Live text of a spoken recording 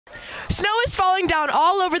Snow is falling down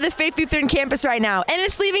all over the Faith Lutheran campus right now, and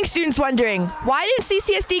it's leaving students wondering, why didn't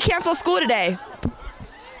CCSD cancel school today?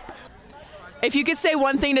 If you could say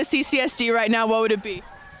one thing to CCSD right now, what would it be?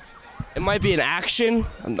 It might be an action.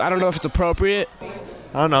 I don't know if it's appropriate.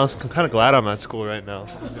 I don't know, I'm kind of glad I'm at school right now.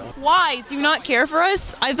 Why? Do you not care for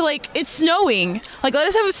us? I feel like it's snowing. Like, let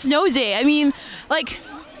us have a snow day. I mean, like,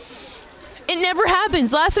 it never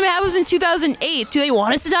happens. Last time it happened was in 2008. Do they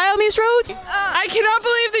want us to die on these roads? I cannot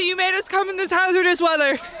believe that you made us come in this hazardous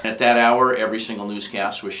weather. At that hour, every single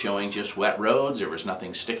newscast was showing just wet roads. There was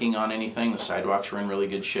nothing sticking on anything. The sidewalks were in really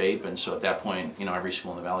good shape. And so at that point, you know, every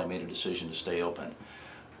school in the valley made a decision to stay open.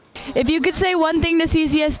 If you could say one thing to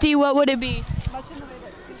CCSD, what would it be?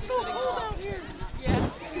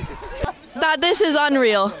 That this is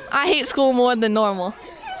unreal. I hate school more than normal.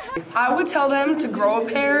 I would tell them to grow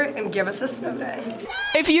a pair and give us a snow day.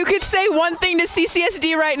 If you could say one thing to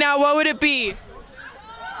CCSD right now, what would it be?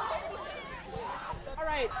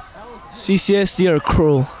 CCSD are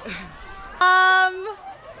cruel.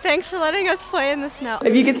 Thanks for letting us play in the snow.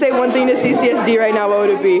 If you could say one thing to CCSD right now, what would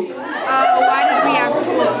it be? Why did we have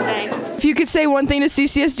school today? If you could say one thing to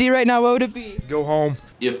CCSD right now, what would it be? Go home.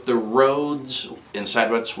 If the roads and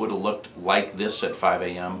sidewalks would have looked like this at 5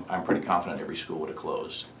 a.m., I'm pretty confident every school would have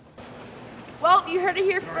closed. Well, you heard it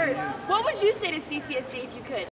here first. What would you say to CCSD if you could?